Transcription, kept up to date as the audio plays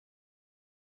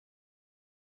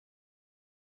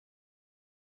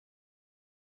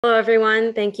Hello,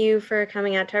 everyone. Thank you for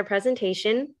coming out to our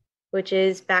presentation, which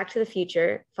is Back to the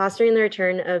Future, Fostering the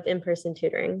Return of In-Person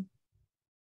Tutoring.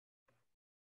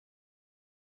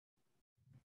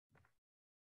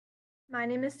 My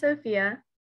name is Sofia.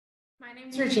 My name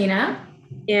is Regina.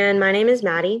 And my name is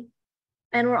Maddie.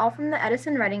 And we're all from the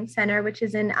Edison Writing Center, which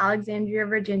is in Alexandria,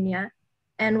 Virginia.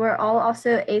 And we're all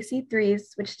also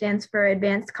AC3s, which stands for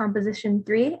Advanced Composition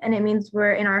 3, and it means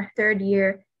we're in our third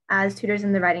year as tutors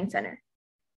in the Writing Center.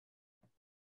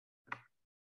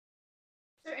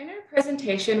 So in our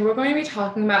presentation, we're going to be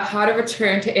talking about how to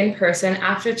return to in-person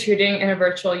after tutoring in a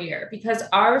virtual year, because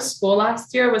our school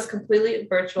last year was completely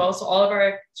virtual, so all of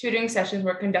our tutoring sessions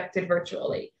were conducted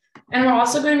virtually. And we're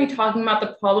also going to be talking about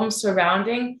the problems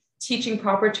surrounding teaching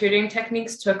proper tutoring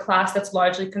techniques to a class that's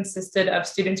largely consisted of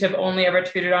students who have only ever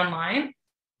tutored online.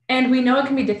 And we know it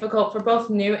can be difficult for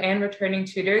both new and returning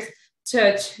tutors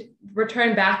to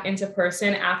return back into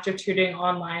person after tutoring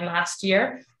online last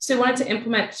year. So we wanted to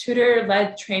implement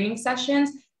tutor-led training sessions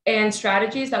and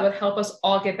strategies that would help us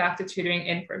all get back to tutoring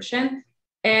in person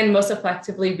and most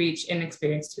effectively reach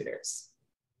inexperienced tutors.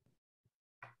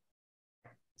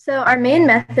 So our main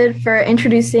method for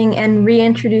introducing and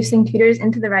reintroducing tutors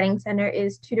into the Writing Center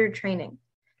is tutor training.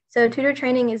 So tutor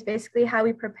training is basically how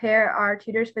we prepare our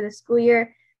tutors for the school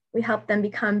year. We help them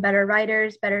become better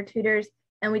writers, better tutors,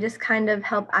 and we just kind of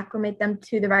help acclimate them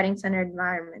to the Writing Center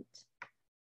environment.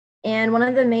 And one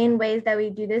of the main ways that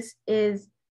we do this is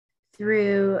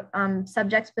through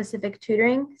subject-specific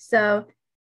tutoring. So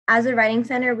as a Writing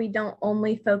Center, we don't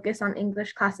only focus on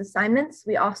English class assignments,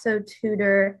 we also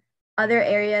tutor other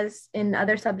areas in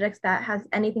other subjects that has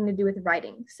anything to do with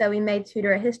writing. So we may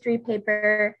tutor a history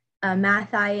paper, a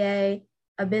math IA,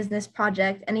 a business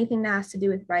project, anything that has to do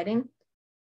with writing.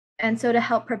 And so to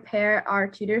help prepare our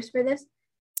tutors for this,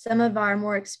 some of our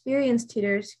more experienced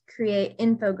tutors create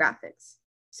infographics.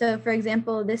 So for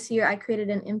example, this year I created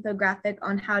an infographic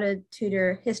on how to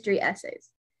tutor history essays.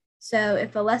 So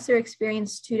if a lesser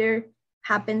experienced tutor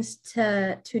happens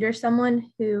to tutor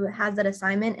someone who has that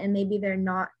assignment and maybe they're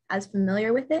not as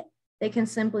familiar with it, they can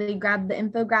simply grab the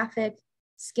infographic,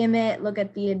 skim it, look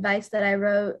at the advice that I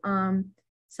wrote,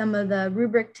 some of the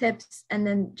rubric tips, and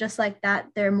then just like that,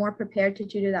 they're more prepared to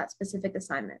tutor that specific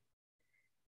assignment.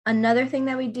 Another thing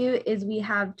that we do is we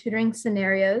have tutoring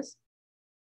scenarios.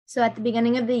 So at the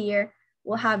beginning of the year,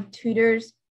 we'll have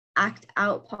tutors act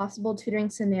out possible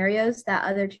tutoring scenarios that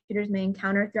other tutors may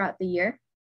encounter throughout the year.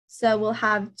 So we'll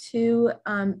have two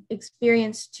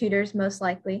experienced tutors, most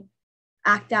likely,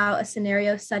 act out a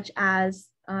scenario such as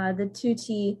the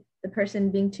tutee, the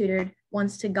person being tutored,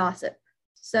 wants to gossip.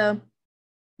 So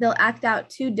they'll act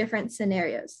out two different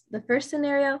scenarios. The first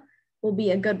scenario will be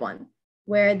a good one,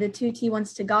 where the tutee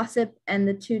wants to gossip and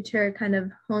the tutor kind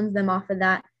of hones them off of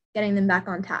that, getting them back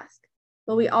on task.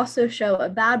 But we also show a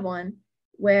bad one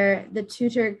where the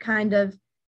tutor kind of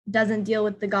doesn't deal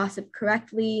with the gossip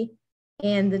correctly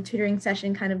and the tutoring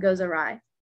session kind of goes awry.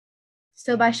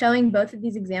 So by showing both of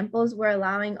these examples, we're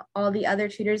allowing all the other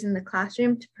tutors in the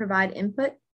classroom to provide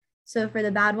input. So for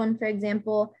the bad one, for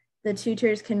example, the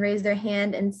tutors can raise their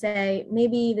hand and say,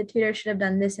 maybe the tutor should have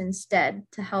done this instead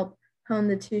to help hone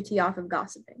the tutee off of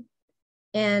gossiping.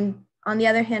 And on the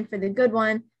other hand, for the good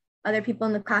one, other people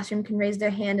in the classroom can raise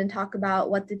their hand and talk about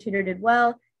what the tutor did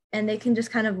well, and they can just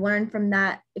kind of learn from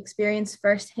that experience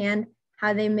firsthand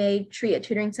how they may treat a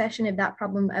tutoring session if that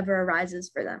problem ever arises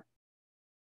for them.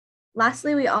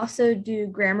 Lastly, we also do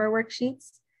grammar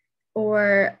worksheets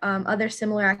or other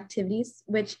similar activities,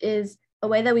 which is a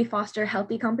way that we foster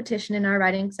healthy competition in our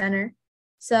Writing Center.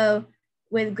 So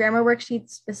with grammar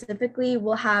worksheets specifically,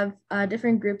 we'll have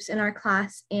different groups in our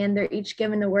class, and they're each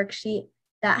given a worksheet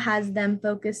that has them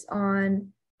focus on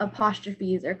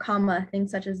apostrophes or comma,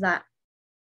 things such as that.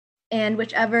 And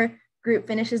whichever group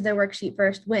finishes their worksheet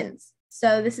first wins.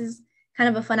 So this is kind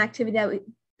of a fun activity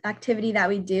that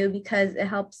we do because it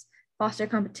helps foster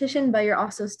competition, but you're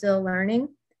also still learning.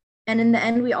 And in the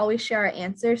end, we always share our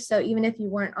answers. So even if you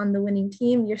weren't on the winning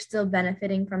team, you're still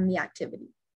benefiting from the activity.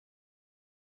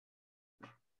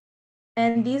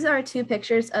 And these are two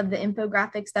pictures of the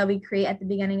infographics that we create at the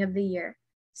beginning of the year.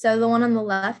 So the one on the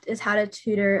left is how to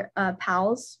tutor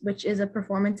PALS, which is a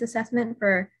performance assessment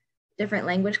for different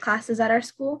language classes at our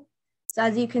school. So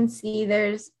as you can see,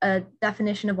 there's a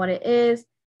definition of what it is,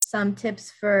 some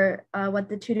tips for what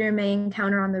the tutor may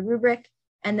encounter on the rubric,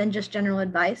 and then just general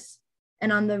advice.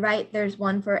 And on the right, there's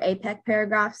one for APEC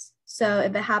paragraphs. So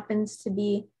if it happens to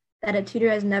be that a tutor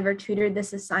has never tutored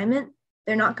this assignment,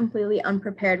 they're not completely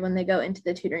unprepared when they go into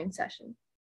the tutoring session.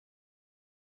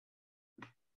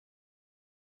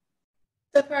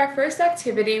 So for our first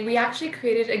activity, we actually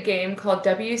created a game called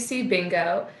WC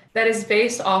Bingo that is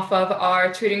based off of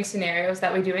our tutoring scenarios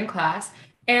that we do in class.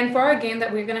 And for our game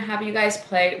that we're going to have you guys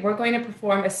play, we're going to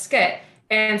perform a skit.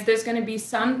 And there's going to be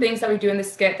some things that we do in the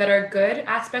skit that are good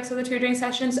aspects of the tutoring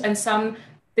sessions and some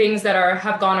things that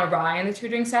have gone awry in the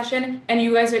tutoring session. And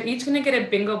you guys are each going to get a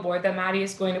bingo board that Maddie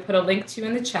is going to put a link to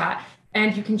in the chat.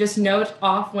 And you can just note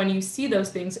off when you see those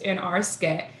things in our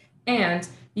skit. And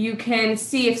you can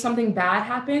see if something bad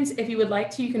happens. If you would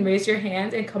like to, you can raise your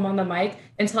hand and come on the mic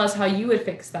and tell us how you would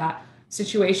fix that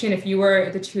situation if you were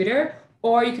the tutor,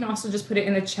 or you can also just put it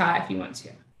in the chat if you want to.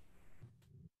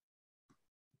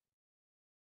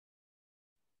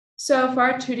 So for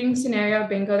our tutoring scenario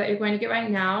bingo that you're going to get right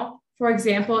now, for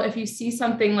example, if you see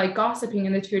something like gossiping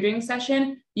in the tutoring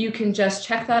session, you can just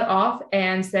check that off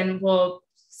and then we'll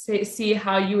see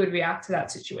how you would react to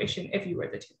that situation if you were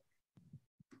the tutor.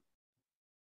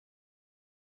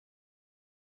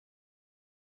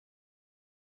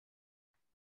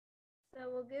 So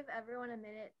we'll give everyone a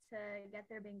minute to get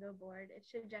their bingo board. It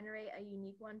should generate a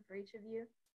unique one for each of you.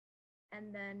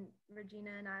 And then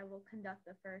Regina and I will conduct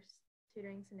the first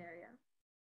tutoring scenario.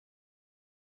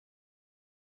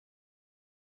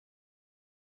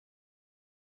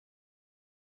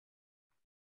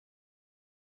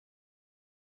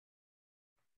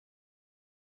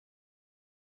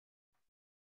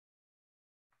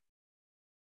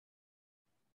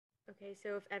 Okay,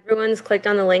 so if everyone's clicked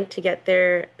on the link to get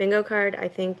their bingo card, I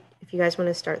think if you guys want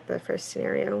to start the first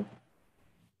scenario.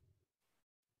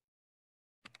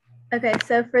 Okay,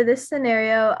 so for this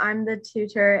scenario, I'm the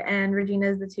tutor and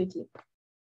Regina is the tutee.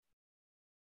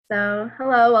 So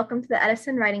hello, welcome to the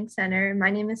Edison Writing Center. My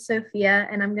name is Sofia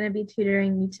and I'm going to be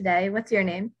tutoring you today. What's your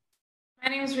name? My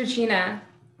name is Regina.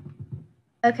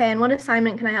 Okay, and what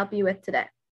assignment can I help you with today?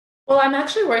 Well, I'm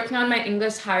actually working on my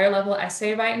English higher level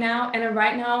essay right now. And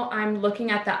right now I'm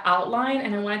looking at the outline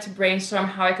and I wanted to brainstorm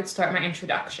how I could start my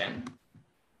introduction.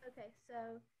 Okay, so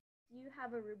do you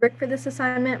have a rubric for this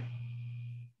assignment?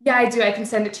 Yeah, I do. I can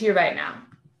send it to you right now.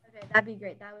 Okay, that'd be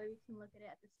great. That way we can look at it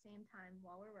at the same time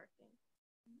while we're working.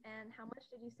 And how much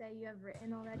did you say you have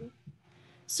written already?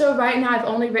 So right now I've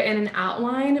only written an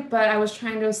outline, but I was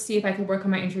trying to see if I could work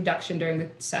on my introduction during the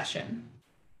session.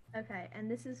 Okay, and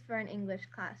this is for an English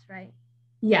class, right?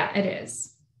 Yeah, it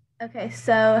is. Okay,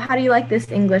 so how do you like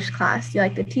this English class? Do you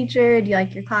like the teacher? Do you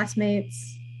like your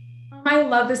classmates? I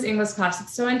love this English class.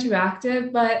 It's so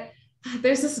interactive, but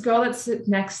there's this girl that's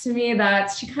next to me that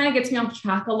she kind of gets me off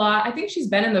track a lot. I think she's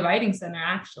been in the writing center,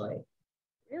 actually.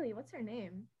 Really? What's her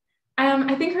name?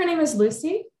 I think her name is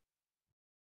Lucy.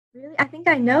 Really? I think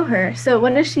I know her. So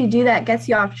what does she do that gets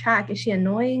you off track? Is she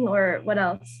annoying or what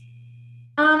else?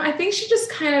 I think she just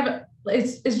kind of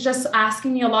is just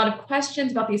asking me a lot of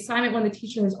questions about the assignment when the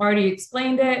teacher has already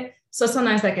explained it. So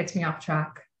sometimes that gets me off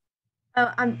track.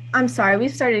 Oh, I'm sorry.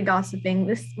 We've started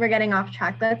gossiping. We're getting off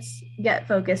track. Let's get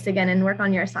focused again and work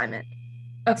on your assignment.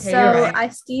 Okay, so you're right. I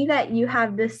see that you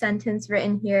have this sentence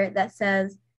written here that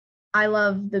says, "I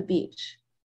love the beach."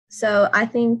 So I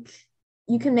think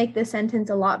you can make this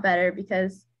sentence a lot better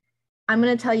because I'm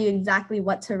going to tell you exactly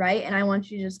what to write and I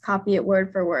want you to just copy it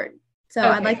word for word. So Okay.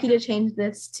 I'd like you to change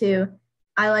this to,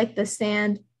 "I like the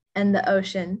sand and the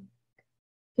ocean,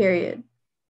 period."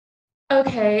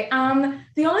 Okay.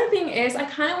 The only thing is I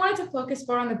kind of wanted to focus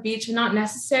more on the beach and not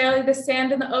necessarily the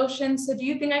sand and the ocean. So do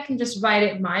you think I can just write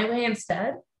it my way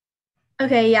instead?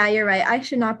 Okay, yeah, you're right. I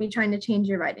should not be trying to change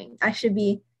your writing. I should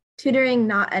be tutoring,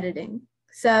 not editing.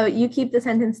 So you keep the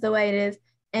sentence the way it is,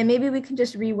 and maybe we can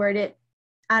just reword it,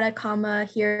 add a comma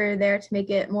here or there to make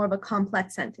it more of a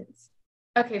complex sentence.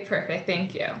 Okay, perfect.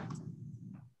 Thank you.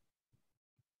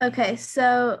 Okay,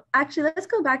 so actually, let's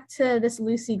go back to this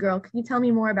Lucy girl. Can you tell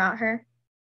me more about her?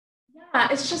 Yeah,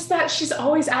 it's just that she's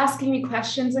always asking me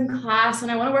questions in class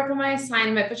and I want to work on my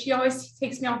assignment, but she always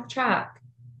takes me off track.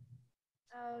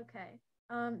 Okay.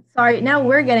 Sorry, now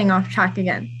we're getting off track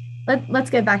again. Let's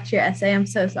get back to your essay. I'm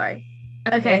so sorry.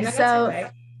 Okay, no, so okay.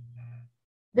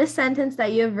 This sentence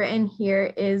that you have written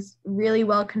here is really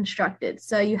well constructed.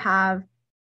 So you have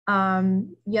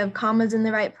commas in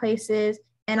the right places,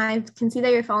 and I can see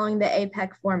that you're following the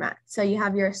APEC format. So you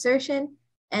have your assertion,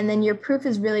 and then your proof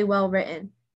is really well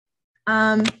written.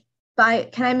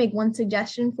 But can I make one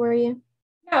suggestion for you?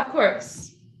 Yeah, of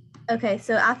course. Okay,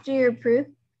 so after your proof,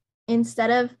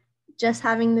 instead of just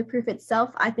having the proof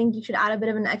itself, I think you should add a bit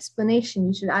of an explanation.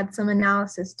 You should add some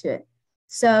analysis to it.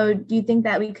 So do you think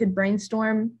that we could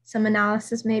brainstorm some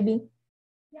analysis maybe?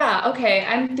 Yeah, okay.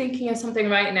 I'm thinking of something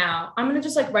right now. I'm going to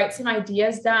just write some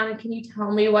ideas down and can you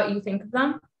tell me what you think of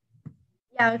them?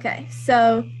 Yeah, okay.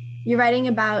 So you're writing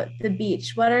about the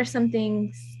beach. What are some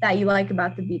things that you like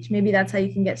about the beach? Maybe that's how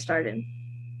you can get started.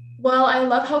 Well, I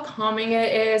love how calming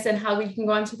it is and how you can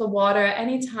go into the water at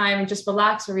any time and just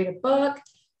relax or read a book.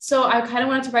 So I kind of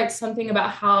wanted to write something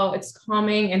about how it's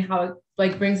calming and how it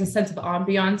like brings a sense of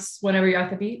ambiance whenever you're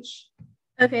at the beach.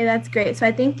 Okay, that's great. So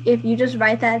I think if you just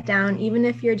write that down, even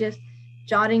if you're just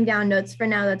jotting down notes for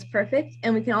now, that's perfect.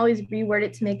 And we can always reword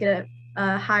it to make it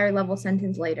a higher level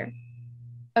sentence later.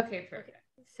 Okay, perfect.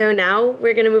 So now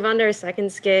we're going to move on to our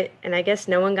second skit, and I guess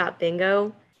no one got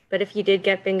bingo, but if you did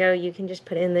get bingo, you can just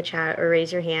put it in the chat or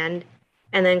raise your hand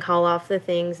and then call off the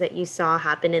things that you saw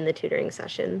happen in the tutoring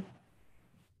session.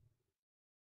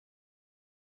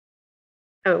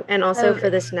 Oh, and also for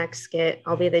this next skit,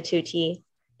 I'll be the tutee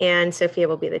and Sofia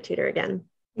will be the tutor again.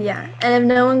 Yeah, and if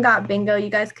no one got bingo, you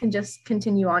guys can just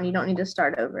continue on. You don't need to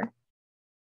start over.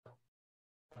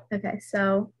 Okay,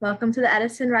 so welcome to the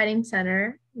Edison Writing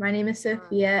Center. My name is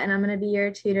Sofia, and I'm going to be your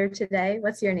tutor today.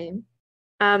 What's your name?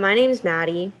 My name is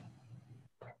Maddie.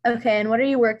 Okay, and what are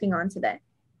you working on today?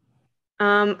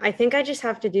 I think I just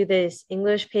have to do this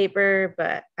English paper,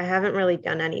 but I haven't really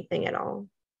done anything at all.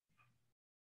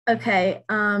 Okay,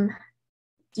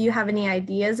 do you have any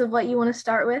ideas of what you want to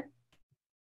start with?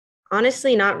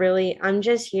 Honestly, not really. I'm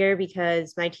just here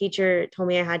because my teacher told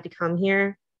me I had to come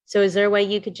here. So is there a way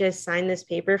you could just sign this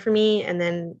paper for me and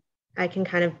then I can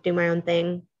kind of do my own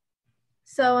thing?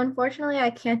 So unfortunately, I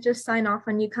can't just sign off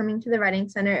on you coming to the Writing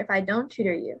Center if I don't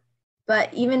tutor you.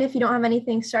 But even if you don't have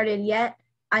anything started yet,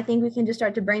 I think we can just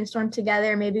start to brainstorm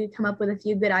together. Maybe come up with a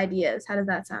few good ideas. How does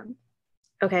that sound?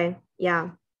 Okay,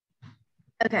 yeah.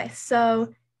 Okay,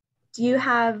 so do you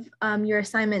have your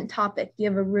assignment topic? Do you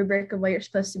have a rubric of what you're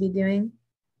supposed to be doing?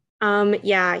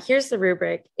 Yeah, here's the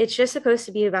rubric. It's just supposed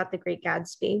to be about the Great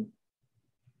Gatsby.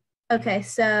 Okay,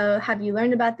 so have you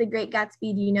learned about the Great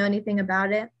Gatsby? Do you know anything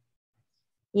about it?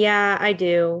 Yeah, I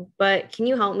do. But can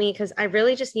you help me? Because I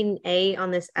really just need an A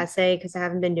on this essay because I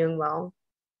haven't been doing well.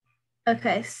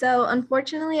 Okay, so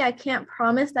unfortunately, I can't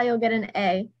promise that you'll get an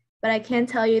A, but I can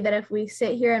tell you that if we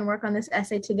sit here and work on this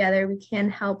essay together, we can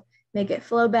help make it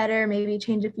flow better, maybe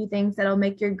change a few things that'll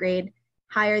make your grade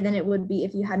higher than it would be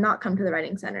if you had not come to the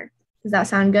Writing Center. Does that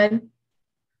sound good?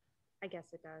 I guess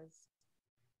it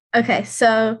does. Okay,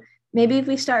 so maybe if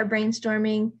we start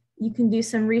brainstorming, you can do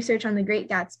some research on the Great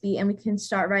Gatsby and we can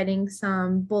start writing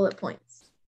some bullet points.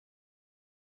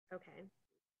 Okay.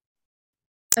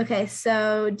 Okay,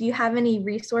 so do you have any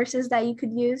resources that you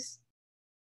could use?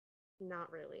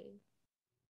 Not really.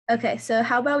 Okay, so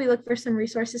how about we look for some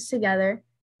resources together?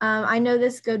 I know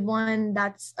this good one.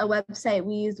 That's a website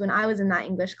we used when I was in that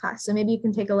English class. So maybe you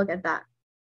can take a look at that.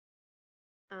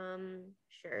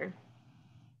 Sure.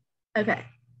 Okay.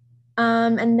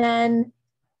 And then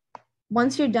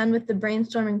once you're done with the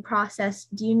brainstorming process,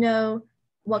 do you know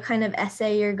what kind of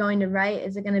essay you're going to write?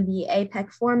 Is it going to be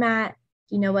APEC format?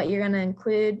 Do you know what you're going to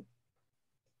include?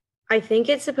 I think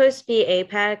it's supposed to be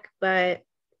APEC, but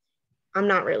I'm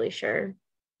not really sure.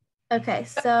 Okay,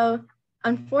 so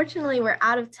unfortunately, we're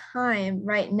out of time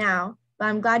right now, but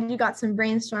I'm glad you got some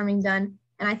brainstorming done.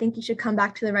 And I think you should come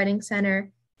back to the Writing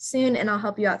Center soon and I'll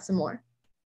help you out some more.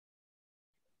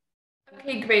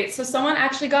 Okay, great. So someone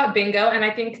actually got bingo, and I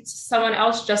think someone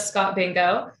else just got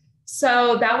bingo.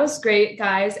 So that was great,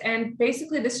 guys. And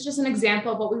basically, this is just an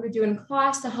example of what we would do in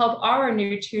class to help our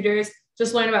new tutors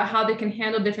just learn about how they can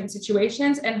handle different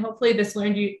situations. And hopefully this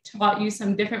taught you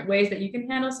some different ways that you can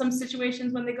handle some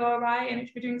situations when they go awry in a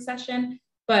tutoring session.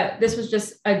 But this was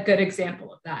just a good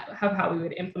example of that, of how we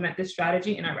would implement this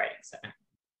strategy in our writing center.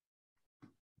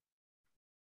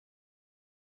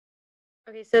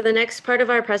 Okay, so the next part of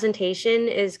our presentation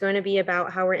is going to be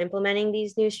about how we're implementing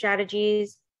these new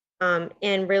strategies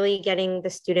and really getting the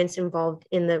students involved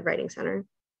in the Writing Center.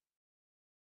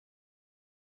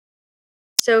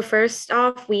 So first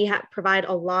off, we provide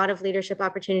a lot of leadership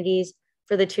opportunities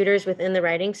for the tutors within the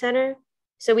Writing Center.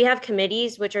 So we have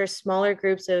committees, which are smaller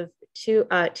groups of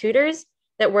tutors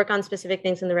that work on specific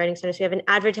things in the Writing Center. So we have an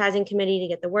advertising committee to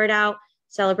get the word out,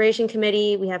 celebration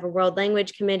committee, we have a world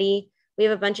language committee. We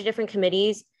have a bunch of different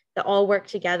committees that all work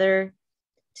together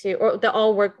or that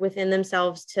all work within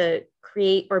themselves to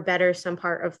create or better some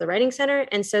part of the Writing Center.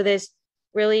 And so this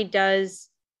really does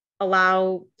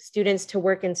allow students to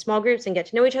work in small groups and get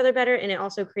to know each other better. And it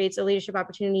also creates a leadership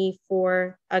opportunity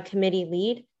for a committee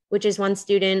lead, which is one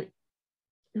student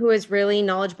who is really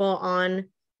knowledgeable on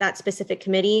that specific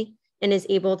committee and is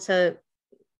able to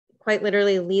quite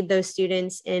literally lead those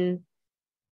students in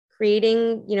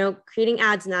creating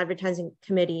ads in the advertising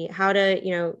committee, how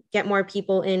to, get more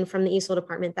people in from the ESOL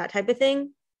department, that type of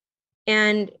thing.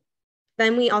 And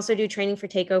Then we also do training for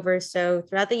takeovers. So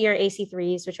throughout the year,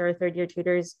 AC3s, which are third year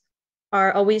tutors,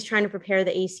 are always trying to prepare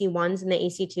the AC1s and the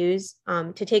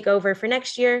AC2s to take over for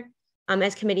next year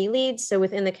as committee leads. So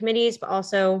within the committees, but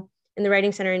also in the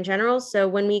Writing Center in general. So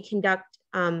when we conduct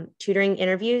tutoring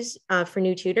interviews for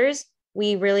new tutors,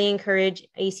 we really encourage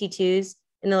AC2s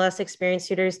and the less experienced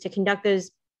tutors to conduct those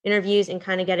interviews and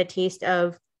kind of get a taste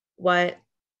of what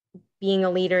being a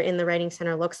leader in the Writing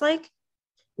Center looks like.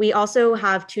 We also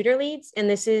have tutor leads, and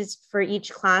this is for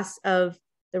each class of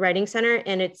the Writing Center,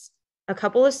 and it's a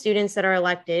couple of students that are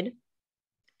elected.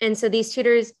 And so these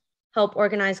tutors help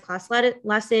organize class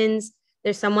lessons.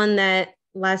 There's someone that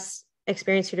less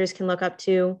experienced tutors can look up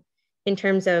to in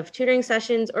terms of tutoring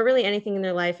sessions or really anything in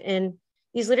their life. And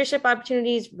these leadership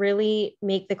opportunities really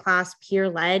make the class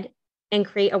peer-led and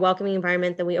create a welcoming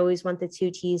environment that we always want the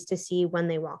tutees to see when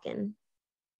they walk in.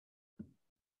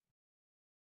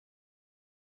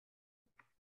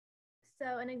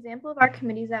 So an example of our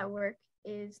committees at work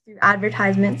is through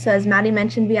advertisement. So as Maddie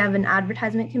mentioned, we have an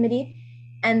advertisement committee,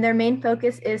 and their main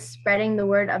focus is spreading the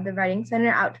word of the Writing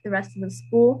Center out to the rest of the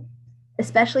school.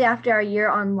 Especially after our year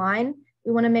online,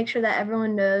 we want to make sure that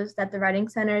everyone knows that the Writing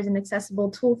Center is an accessible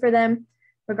tool for them,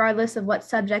 regardless of what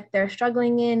subject they're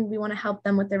struggling in. We want to help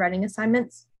them with their writing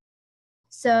assignments.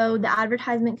 So the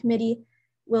advertisement committee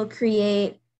will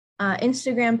create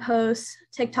Instagram posts,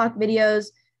 TikTok videos,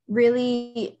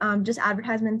 really just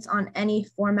advertisements on any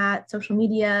format, social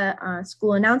media,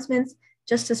 school announcements,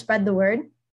 just to spread the word.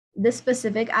 This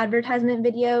specific advertisement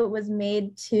video was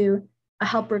made to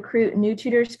help recruit new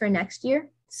tutors for next year.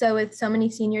 So with so many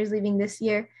seniors leaving this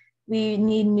year, we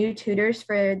need new tutors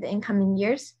for the incoming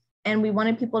years. And we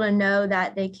wanted people to know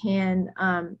that they can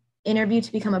interview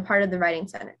to become a part of the Writing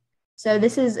Center. So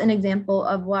this is an example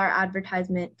of what our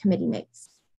advertisement committee makes.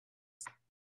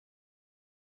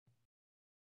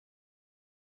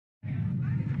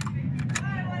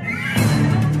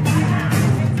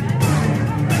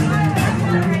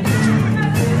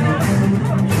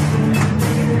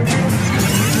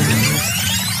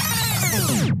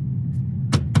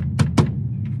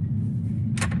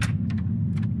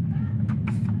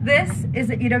 This is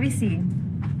the EWC.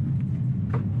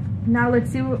 Now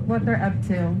let's see what they're up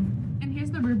to. And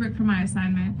here's the rubric for my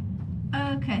assignment.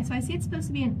 Okay, so I see it's supposed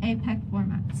to be an APEC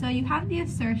format. So you have the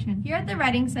assertion. Here at the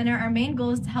Writing Center, our main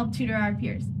goal is to help tutor our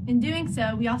peers. In doing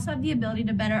so, we also have the ability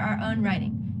to better our own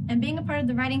writing. And being a part of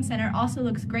the Writing Center also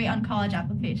looks great on college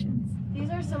applications. These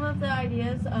are some of the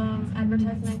ideas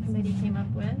advertisement committee came up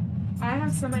with. I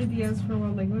have some ideas for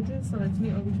world languages, so let's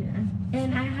meet over here.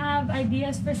 And I have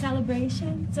ideas for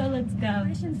celebration, so let's go.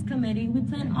 Celebrations committee, we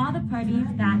plan all the parties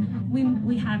that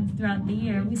we have throughout the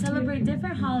year. We celebrate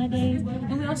different holidays,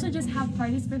 and we also just have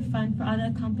parties for fun for all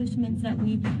the accomplishments that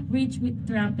we reach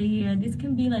throughout the year. This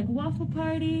can be like waffle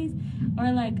parties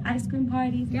or like ice cream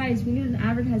parties. Guys, we need an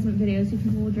advertisement video so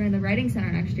people will join the Writing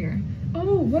Center next year.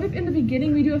 Oh, what if in the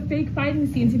beginning we do a fake fighting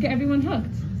scene to get everyone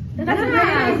hooked? That's a great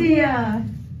idea!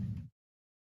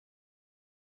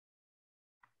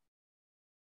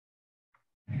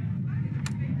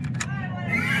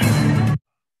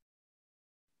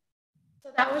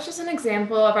 That was just an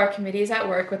example of our committees at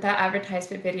work with that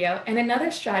advertisement video. And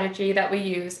another strategy that we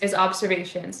use is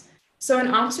observations. So an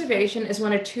observation is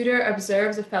when a tutor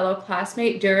observes a fellow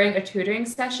classmate during a tutoring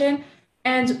session.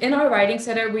 And in our Writing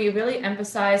Center, we really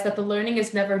emphasize that the learning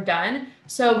is never done.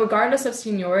 So regardless of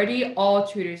seniority, all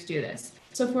tutors do this.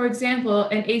 So for example,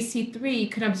 an AC3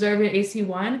 can observe an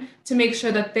AC1 to make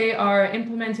sure that they are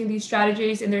implementing these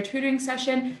strategies in their tutoring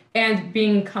session and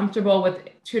being comfortable with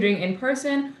tutoring in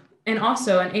person. And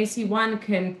also an AC1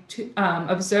 can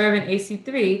observe an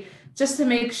AC3 just to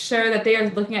make sure that they are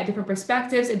looking at different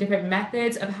perspectives and different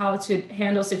methods of how to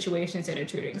handle situations in a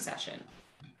tutoring session.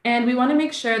 And we want to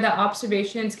make sure that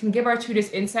observations can give our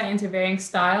tutors insight into varying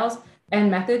styles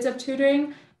and methods of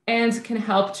tutoring and can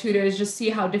help tutors just see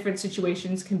how different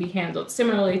situations can be handled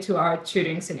similarly to our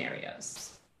tutoring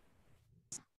scenarios.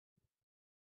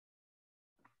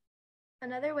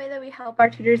 Another way that we help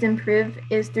our tutors improve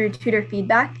is through tutor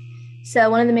feedback.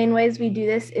 So one of the main ways we do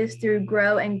this is through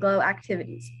grow and glow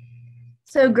activities.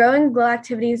 So grow and glow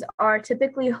activities are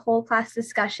typically whole class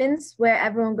discussions where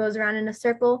everyone goes around in a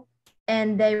circle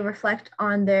and they reflect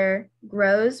on their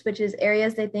grows, which is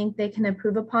areas they think they can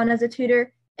improve upon as a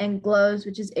tutor, and glows,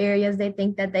 which is areas they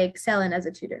think that they excel in as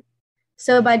a tutor.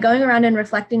 So by going around and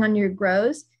reflecting on your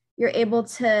grows, you're able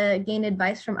to gain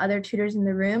advice from other tutors in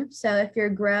the room. So if your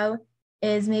grow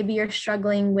is maybe you're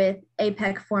struggling with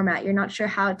APEC format, you're not sure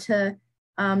how to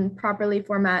properly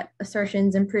format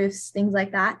assertions and proofs, things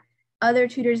like that. Other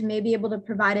tutors may be able to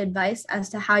provide advice as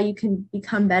to how you can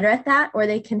become better at that, or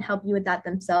they can help you with that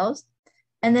themselves.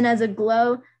 And then as a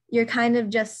glow, you're kind of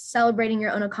just celebrating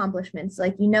your own accomplishments.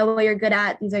 Like, you know what you're good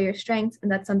at, these are your strengths,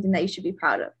 and that's something that you should be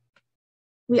proud of.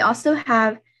 We also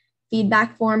have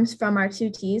feedback forms from our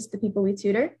tutees, the people we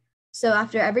tutor. So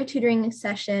after every tutoring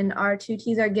session, our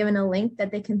tutees are given a link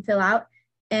that they can fill out,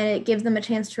 and it gives them a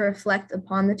chance to reflect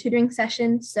upon the tutoring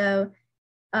session. So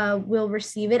we'll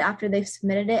receive it after they've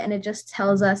submitted it, and it just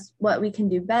tells us what we can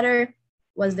do better.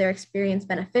 Was their experience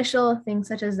beneficial? Things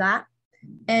such as that.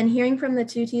 And hearing from the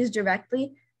tutees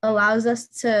directly allows us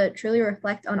to truly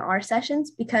reflect on our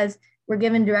sessions, because we're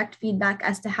given direct feedback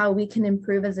as to how we can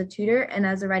improve as a tutor and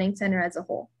as a writing center as a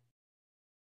whole.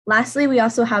 Lastly, we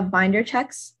also have binder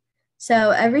checks.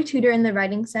 So every tutor in the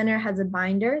writing center has a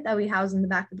binder that we house in the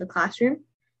back of the classroom.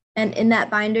 And in that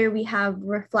binder, we have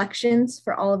reflections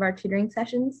for all of our tutoring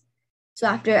sessions. So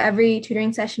after every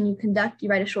tutoring session you conduct, you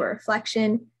write a short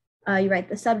reflection, you write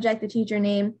the subject, the teacher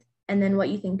name, and then what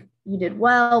you think you did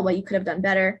well, what you could have done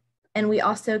better. And we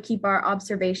also keep our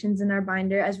observations in our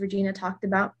binder, as Regina talked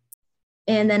about.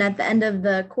 And then at the end of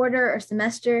the quarter or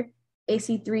semester,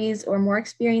 AC3s or more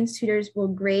experienced tutors will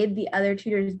grade the other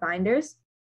tutors' binders.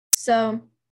 So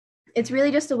it's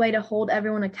really just a way to hold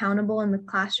everyone accountable in the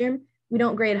classroom. We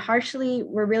don't grade harshly.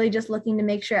 We're really just looking to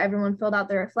make sure everyone filled out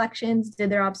their reflections, did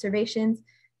their observations,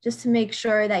 just to make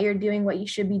sure that you're doing what you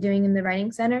should be doing in the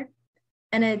writing center.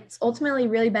 And it's ultimately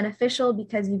really beneficial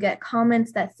because you get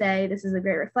comments that say, this is a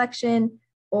great reflection,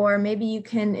 or maybe you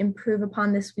can improve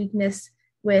upon this weakness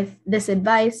with this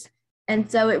advice.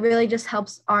 And so it really just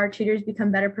helps our tutors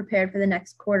become better prepared for the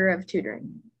next quarter of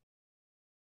tutoring.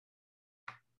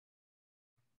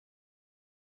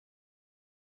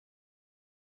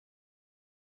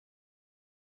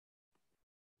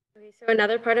 Okay, so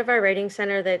another part of our writing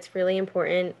center that's really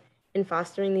important in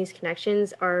fostering these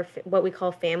connections are what we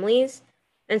call families.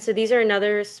 And so these are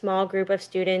another small group of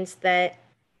students that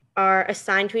are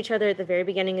assigned to each other at the very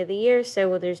beginning of the year.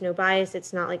 So there's no bias.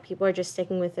 It's not like people are just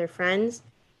sticking with their friends.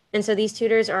 And so these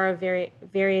tutors are of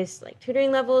various like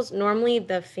tutoring levels. Normally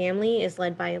the family is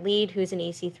led by a lead who's an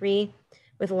AC3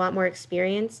 with a lot more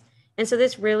experience. And so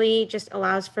this really just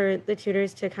allows for the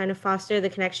tutors to kind of foster the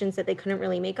connections that they couldn't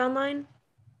really make online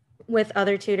with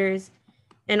other tutors,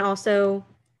 and also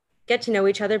get to know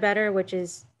each other better, which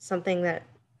is something that,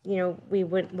 you know, we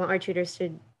would want our tutors to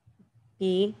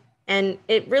be. And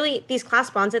it really, these class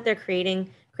bonds that they're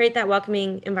create that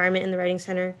welcoming environment in the writing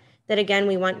center that, again,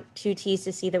 we want tutees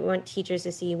to see, that we want teachers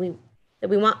to see, that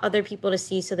we want other people to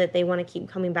see, so that they want to keep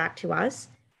coming back to us.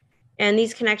 And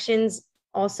these connections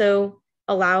also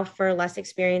allow for less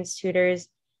experienced tutors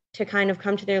to kind of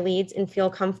come to their leads and feel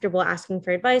comfortable asking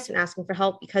for advice and asking for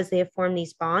help, because they have formed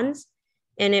these bonds.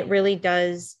 And it really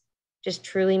does just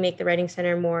truly make the writing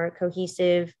center more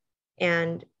cohesive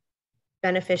and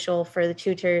beneficial for the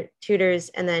tutors,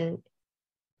 and then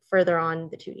further on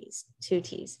the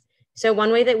tutees. So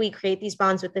one way that we create these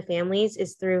bonds with the families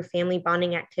is through family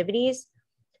bonding activities.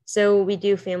 So we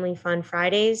do Family Fun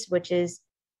Fridays, which is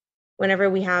whenever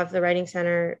we have the writing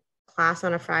center class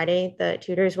on a Friday, the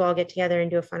tutors will all get together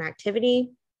and do a fun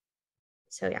activity.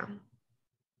 So yeah.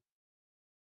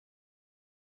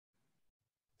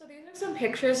 So these are some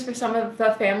pictures for some of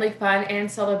the family fun and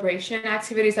celebration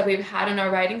activities that we've had in our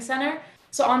writing center.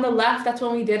 So on the left, that's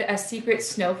when we did a secret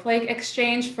snowflake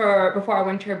exchange before our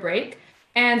winter break.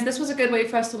 And this was a good way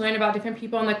for us to learn about different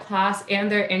people in the class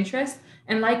and their interests.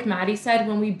 And like Maddie said,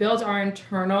 when we build our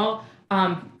internal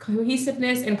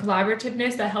cohesiveness and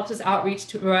collaborativeness, that helps us outreach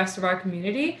to the rest of our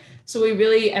community. So we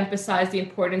really emphasize the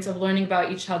importance of learning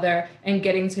about each other and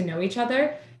getting to know each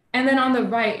other. And then on the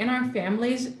right, in our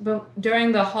families,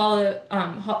 during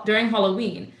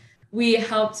Halloween, we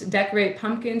helped decorate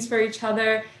pumpkins for each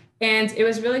other. And it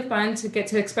was really fun to get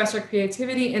to express our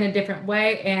creativity in a different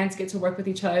way and to get to work with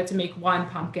each other to make one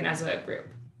pumpkin as a group.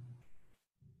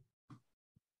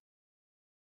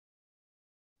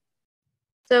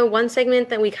 So one segment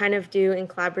that we kind of do in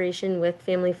collaboration with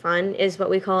Family Fun is what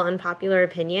we call unpopular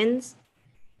opinions.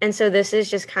 And so this is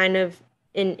just kind of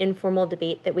an informal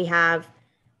debate that we have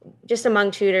just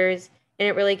among tutors, and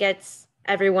it really gets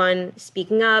everyone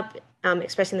speaking up,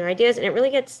 expressing their ideas, and it really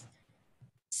gets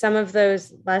some of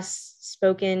those less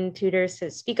spoken tutors to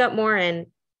speak up more, and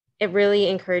it really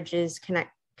encourages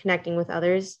connecting with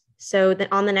others. So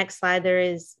on the next slide, there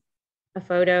is a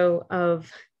photo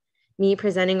of me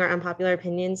presenting our unpopular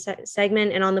opinions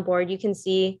segment, and on the board you can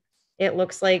see it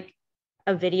looks like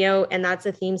a video, and that's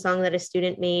a theme song that a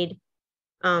student made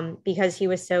because he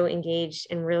was so engaged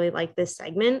and really liked this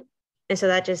segment. And so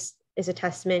that just is a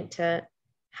testament to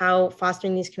how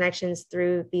fostering these connections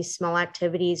through these small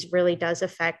activities really does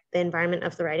affect the environment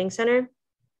of the Writing Center.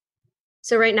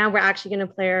 So right now we're actually going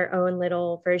to play our own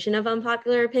little version of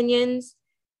unpopular opinions.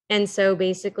 And so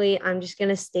basically, I'm just going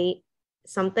to state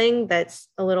something that's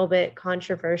a little bit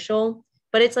controversial,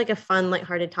 but it's like a fun,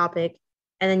 lighthearted topic.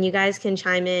 And then you guys can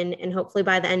chime in, and hopefully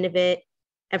by the end of it,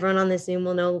 everyone on this Zoom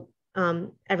will know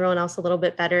everyone else a little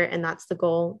bit better. And that's the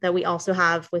goal that we also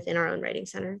have within our own writing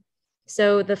center.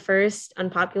 So the first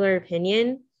unpopular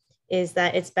opinion is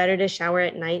that it's better to shower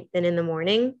at night than in the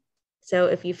morning. So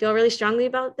if you feel really strongly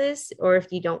about this, or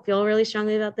if you don't feel really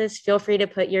strongly about this, feel free to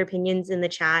put your opinions in the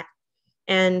chat.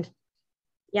 And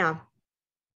yeah,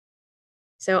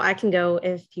 so I can go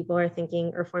if people are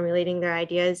thinking or formulating their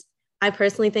ideas. I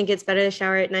personally think it's better to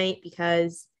shower at night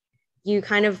because you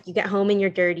get home and you're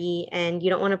dirty and you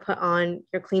don't want to put on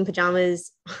your clean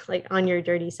pajamas like on your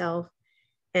dirty self.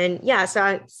 And yeah,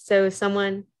 so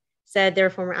someone said they're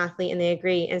a former athlete and they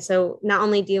agree. And so not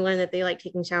only do you learn that they like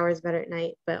taking showers better at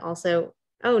night, but also,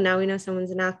 oh, now we know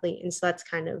someone's an athlete. And so that's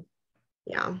kind of,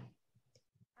 yeah.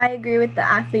 I agree with the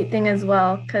athlete thing as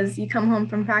well, because you come home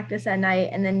from practice at night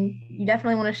and then you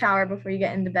definitely want to shower before you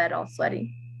get into bed all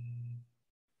sweaty.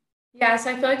 Yeah,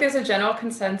 so I feel like there's a general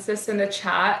consensus in the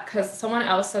chat because someone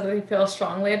else said that they feel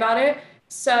strongly about it.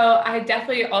 So I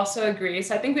definitely also agree.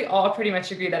 So I think we all pretty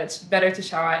much agree that it's better to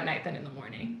shower at night than in the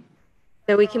morning.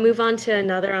 So we can move on to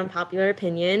another unpopular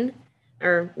opinion,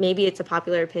 or maybe it's a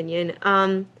popular opinion.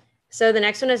 So the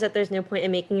next one is that there's no point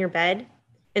in making your bed.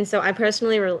 And so I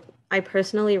personally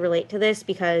relate to this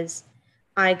because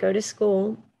I go to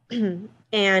school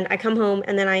and I come home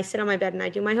and then I sit on my bed and I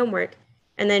do my homework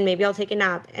and then maybe I'll take a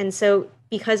nap. And so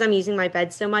because I'm using my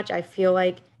bed so much, I feel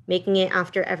like making it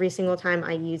after every single time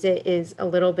I use it is a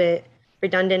little bit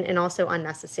redundant and also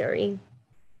unnecessary.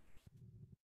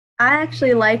 I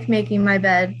actually like making my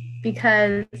bed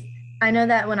because I know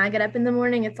that when I get up in the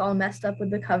morning, it's all messed up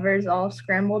with the covers all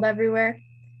scrambled everywhere.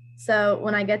 So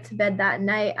when I get to bed that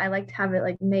night, I like to have it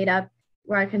like made up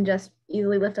where I can just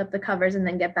easily lift up the covers and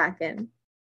then get back in.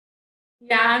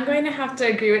 Yeah, I'm going to have to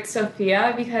agree with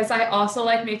Sophia because I also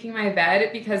like making my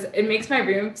bed because it makes my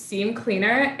room seem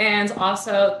cleaner. And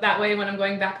also that way, when I'm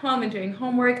going back home and doing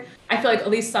homework, I feel like at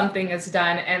least something is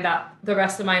done and that the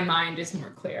rest of my mind is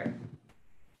more clear.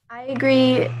 I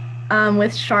agree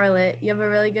with Charlotte. You have a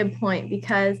really good point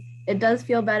because it does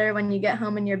feel better when you get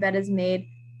home and your bed is made,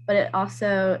 but it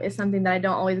also is something that I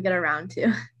don't always get around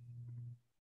to.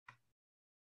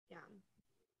 Yeah.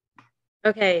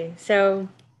 Okay, so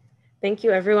thank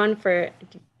you everyone for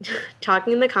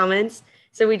talking in the comments.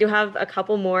 So we do have a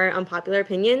couple more unpopular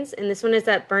opinions. And this one is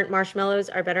that burnt marshmallows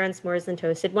are better on s'mores than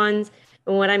toasted ones.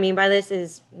 And what I mean by this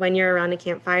is when you're around a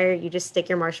campfire, you just stick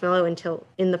your marshmallow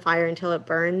in the fire until it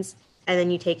burns, and then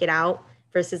you take it out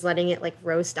versus letting it like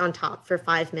roast on top for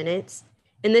 5 minutes.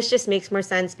 And this just makes more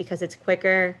sense because it's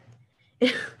quicker.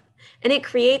 And it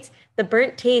creates the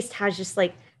burnt taste has just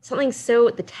like something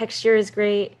so the texture is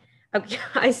great.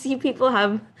 I see people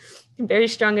have very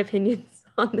strong opinions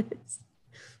on this.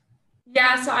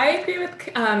 Yeah, so I agree with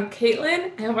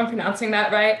Caitlin. I hope I'm pronouncing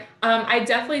that right. I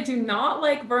definitely do not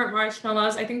like burnt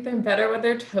marshmallows. I think they're better when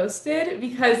they're toasted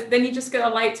because then you just get a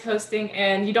light toasting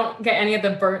and you don't get any of the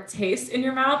burnt taste in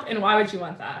your mouth. And why would you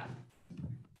want that?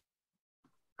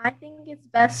 I think it's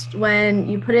best when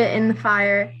you put it in the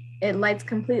fire, it lights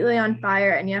completely on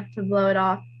fire and you have to blow it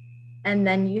off. And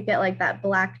then you get like that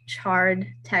black charred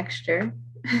texture.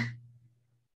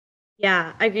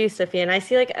 Yeah, I agree with Sophia. And I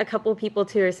see like a couple of people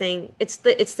too are saying it's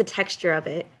the texture of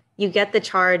it. You get the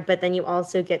charred, but then you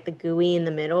also get the gooey in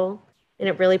the middle, and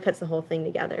it really puts the whole thing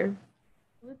together.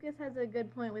 Lucas has a good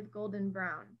point with golden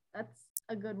brown. That's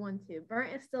a good one too.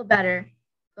 Burnt is still better,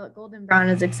 but golden brown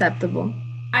is acceptable.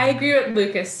 I agree with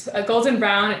Lucas. Golden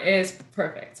brown is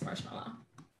perfect marshmallow.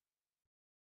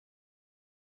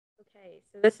 Okay,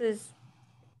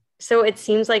 so it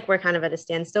seems like we're kind of at a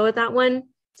standstill with that one.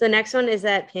 So the next one is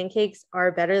that pancakes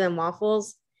are better than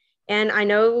waffles. And I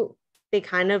know they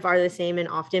kind of are the same, and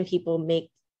often people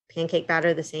make pancake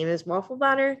batter the same as waffle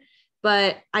batter.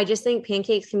 But I just think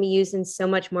pancakes can be used in so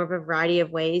much more of a variety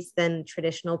of ways than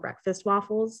traditional breakfast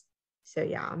waffles. So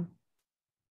yeah.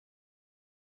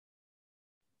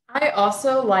 I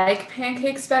also like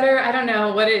pancakes better. I don't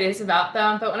know what it is about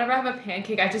them, but whenever I have a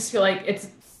pancake, I just feel like it's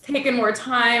taken more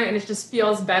time and it just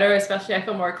feels better, especially I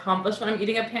feel more accomplished when I'm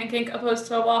eating a pancake opposed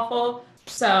to a waffle.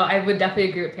 So I would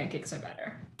definitely agree with pancakes are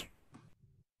better.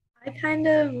 I kind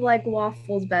of like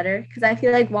waffles better because I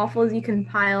feel like waffles you can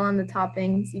pile on the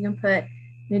toppings. You can put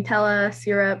Nutella,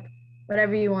 syrup,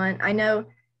 whatever you want. I know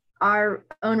our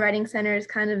own writing center is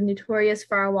kind of notorious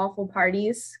for our waffle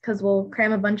parties because we'll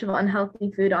cram a bunch of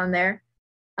unhealthy food on there.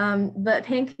 But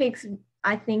pancakes,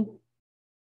 I think,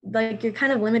 like you're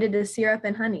kind of limited to syrup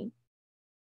and honey.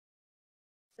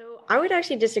 I would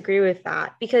actually disagree with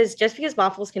that because just because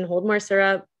waffles can hold more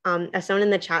syrup, as someone in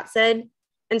the chat said,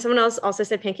 and someone else also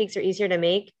said pancakes are easier to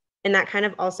make, and that kind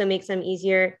of also makes them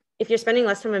easier. If you're spending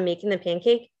less time on making the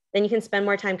pancake, then you can spend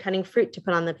more time cutting fruit to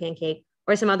put on the pancake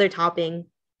or some other topping.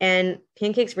 And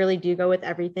pancakes really do go with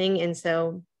everything. And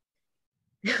so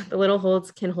the little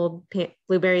holes can hold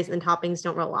blueberries and toppings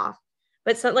don't roll off.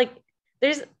 But so like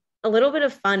there's a little bit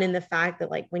of fun in the fact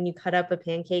that like when you cut up a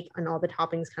pancake and all the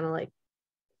toppings kind of like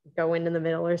go into the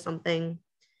middle or something.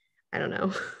 I don't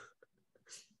know.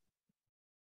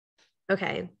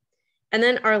 Okay. And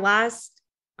then our last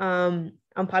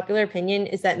unpopular opinion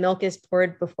is that milk is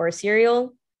poured before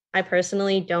cereal. I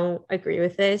personally don't agree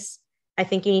with this. I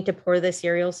think you need to pour the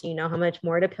cereal so you know how much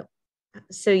more to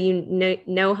so you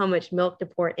know how much milk to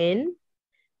pour in.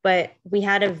 But we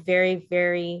had a very,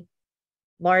 very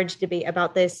large debate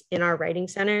about this in our writing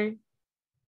center.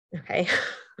 Okay.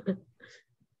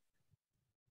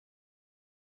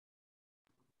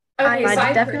 Okay,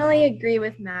 I definitely agree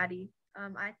with Maddie.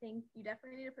 I think you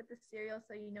definitely need to put the cereal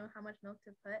so you know how much milk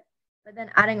to put. But then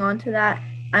adding on to that,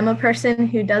 I'm a person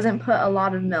who doesn't put a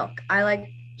lot of milk. I like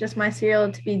just my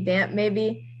cereal to be damp,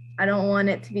 maybe. I don't want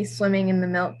it to be swimming in the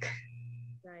milk.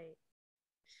 Right.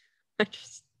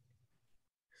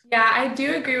 Yeah, I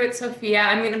do agree with Sophia.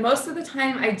 I mean, most of the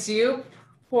time I do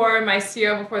pour my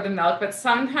cereal before the milk, but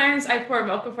sometimes I pour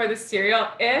milk before the cereal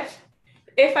if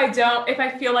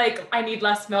I feel like I need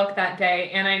less milk that day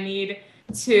and I need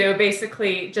to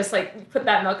basically just like put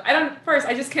that milk.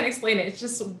 I just can't explain it. It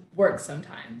just works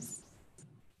sometimes.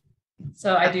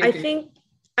 So I do.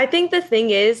 I think the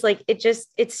thing is like,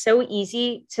 it's so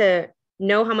easy to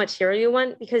know how much cereal you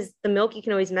want because the milk you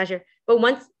can always measure. But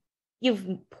once you've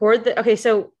poured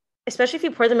so especially if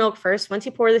you pour the milk first, once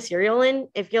you pour the cereal in,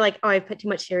 if you're like, oh, I put too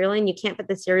much cereal in, you can't put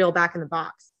the cereal back in the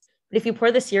box. But if you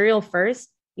pour the cereal first,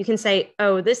 you can say,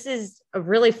 oh, this is a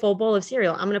really full bowl of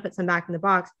cereal. I'm going to put some back in the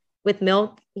box. With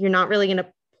milk, you're not really going to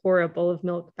pour a bowl of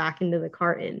milk back into the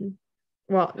carton.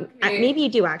 Well, maybe you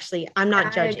do actually. I'm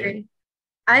not judging.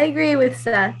 I agree with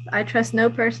Seth. I trust no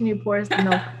person who pours the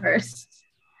milk first.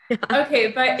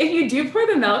 Okay, but if you do pour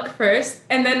the milk first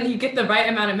and then you get the right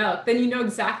amount of milk, then you know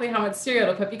exactly how much cereal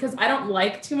to put because I don't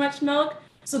like too much milk.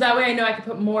 So that way I know I can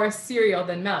put more cereal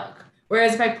than milk.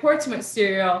 Whereas if I pour too much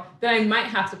cereal, then I might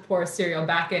have to pour cereal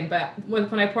back in. But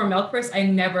when I pour milk first, I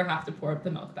never have to pour the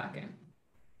milk back in.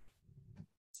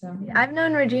 So I've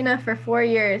known Regina for 4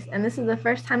 years, and this is the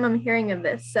first time I'm hearing of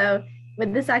this. So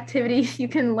with this activity, you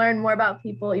can learn more about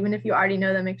people, even if you already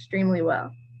know them extremely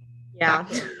well. Yeah.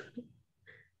 So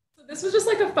this was just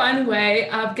like a fun way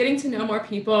of getting to know more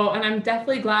people. And I'm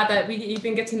definitely glad that we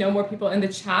even get to know more people in the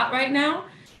chat right now.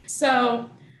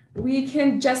 So we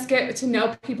can just get to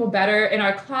know people better in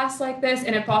our class like this,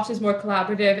 and it fosters more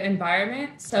collaborative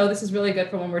environment. So this is really good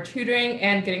for when we're tutoring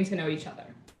and getting to know each other.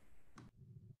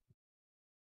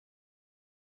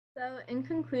 So in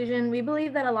conclusion, we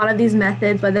believe that a lot of these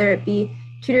methods, whether it be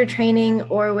tutor training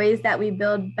or ways that we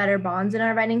build better bonds in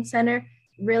our writing center,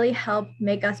 really help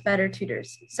make us better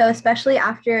tutors. So especially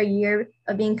after a year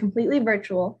of being completely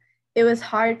virtual, it was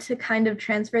hard to kind of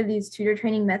transfer these tutor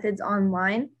training methods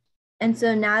online. And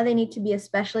so now they need to be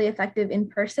especially effective in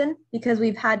person because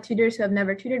we've had tutors who have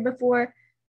never tutored before,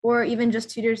 or even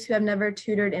just tutors who have never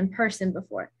tutored in person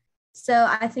before. So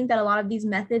I think that a lot of these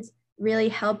methods really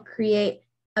help create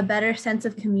a better sense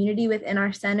of community within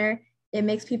our center. It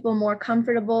makes people more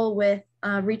comfortable with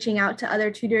reaching out to other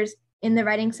tutors in the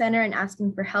writing center and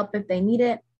asking for help if they need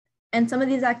it. And some of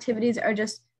these activities are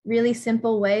just really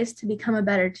simple ways to become a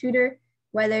better tutor,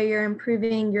 whether you're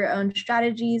improving your own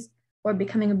strategies or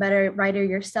becoming a better writer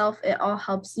yourself. It all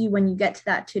helps you when you get to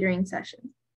that tutoring session.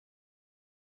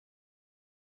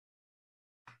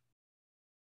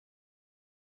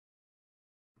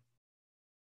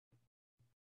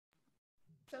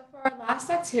 So for our last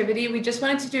activity, we just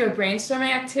wanted to do a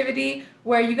brainstorming activity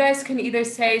where you guys can either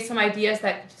say some ideas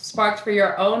that sparked for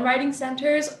your own writing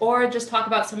centers or just talk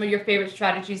about some of your favorite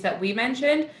strategies that we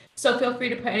mentioned. So feel free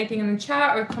to put anything in the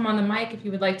chat or come on the mic if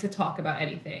you would like to talk about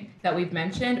anything that we've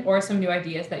mentioned or some new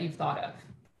ideas that you've thought of.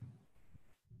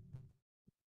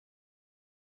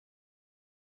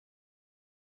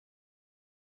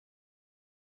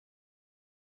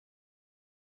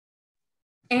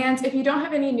 And if you don't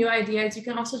have any new ideas, you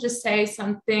can also just say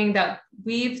something that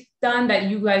we've done that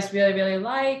you guys really, really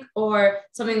like, or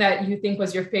something that you think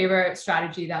was your favorite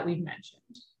strategy that we've mentioned.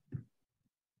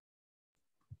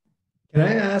 Can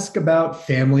I ask about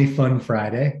Family Fun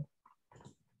Friday?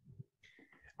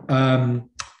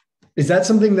 Is that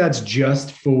something that's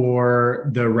just for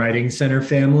the writing center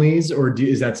families, or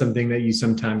is that something that you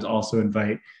sometimes also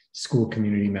invite school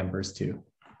community members to?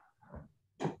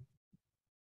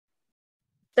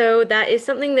 So that is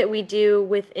something that we do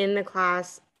within the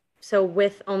class, so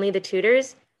with only the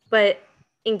tutors, but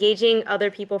engaging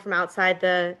other people from outside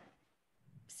the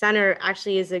center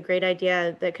actually is a great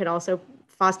idea that could also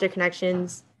foster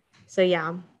connections. So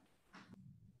yeah.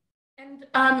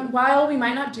 And while we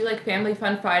might not do like Family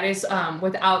Fun Fridays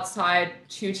with outside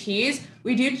tutees,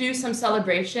 we do some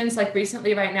celebrations. Like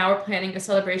recently, right now, we're planning a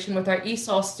celebration with our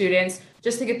ESOL students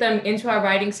just to get them into our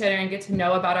writing center and get to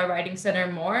know about our writing center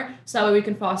more, so that way we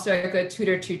can foster a good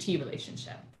tutor-tutee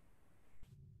relationship.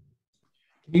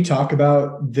 Can you talk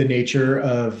about the nature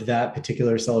of that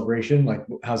particular celebration? Like,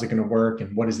 how's it going to work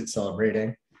and what is it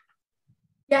celebrating?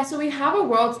 Yeah, so we have a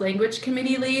World Language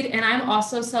Committee lead, and I'm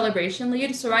also celebration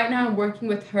lead. So right now I'm working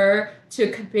with her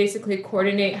to basically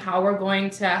coordinate how we're going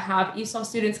to have ESOL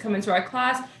students come into our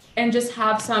class and just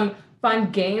have some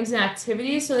fun games and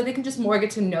activities so that they can just more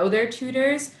get to know their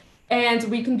tutors. And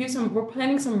we can we're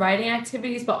planning some writing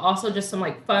activities, but also just some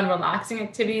like fun, relaxing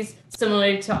activities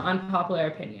similar to Unpopular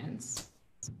Opinions.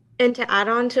 And to add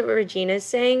on to what Regina's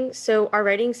saying, so our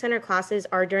writing center classes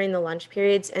are during the lunch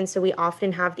periods, and so we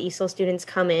often have the ESOL students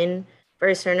come in for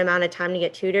a certain amount of time to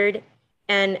get tutored.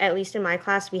 And at least in my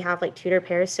class, we have like tutor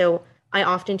pairs. So I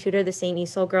often tutor the same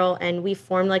ESOL girl, and we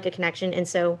form like a connection. And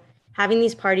so having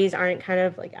these parties aren't kind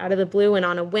of like out of the blue and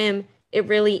on a whim. It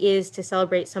really is to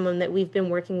celebrate someone that we've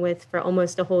been working with for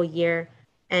almost a whole year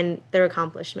and their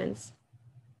accomplishments.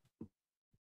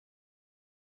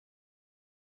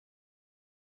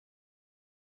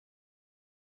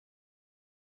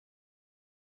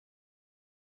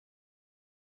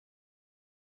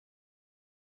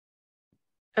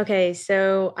 Okay,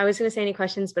 so I was going to say any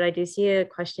questions, but I do see a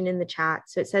question in the chat.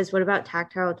 So it says, what about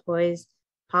tactile toys,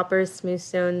 poppers, smooth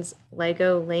stones,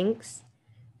 Lego links?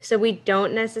 So we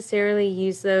don't necessarily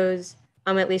use those,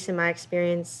 at least in my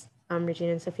experience.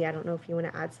 Regina and Sofia, I don't know if you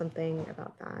want to add something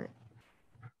about that.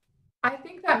 I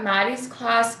think that Maddie's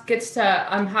class gets to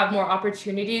have more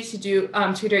opportunities to do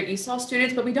tutor ESOL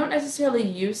students, but we don't necessarily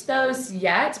use those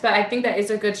yet. But I think that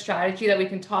is a good strategy that we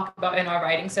can talk about in our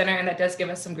writing center, and that does give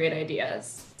us some great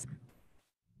ideas.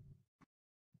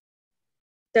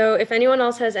 So if anyone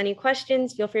else has any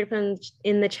questions, feel free to put them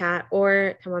in the chat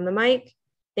or come on the mic.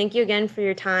 Thank you again for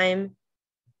your time.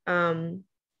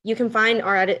 You can find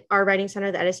our writing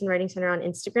center, the Edison Writing Center, on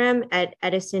Instagram at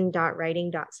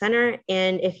edison.writing.center.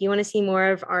 And if you want to see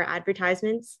more of our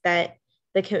advertisements that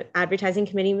the advertising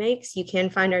committee makes, you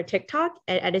can find our TikTok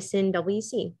at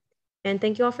EdisonWC. And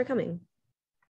thank you all for coming.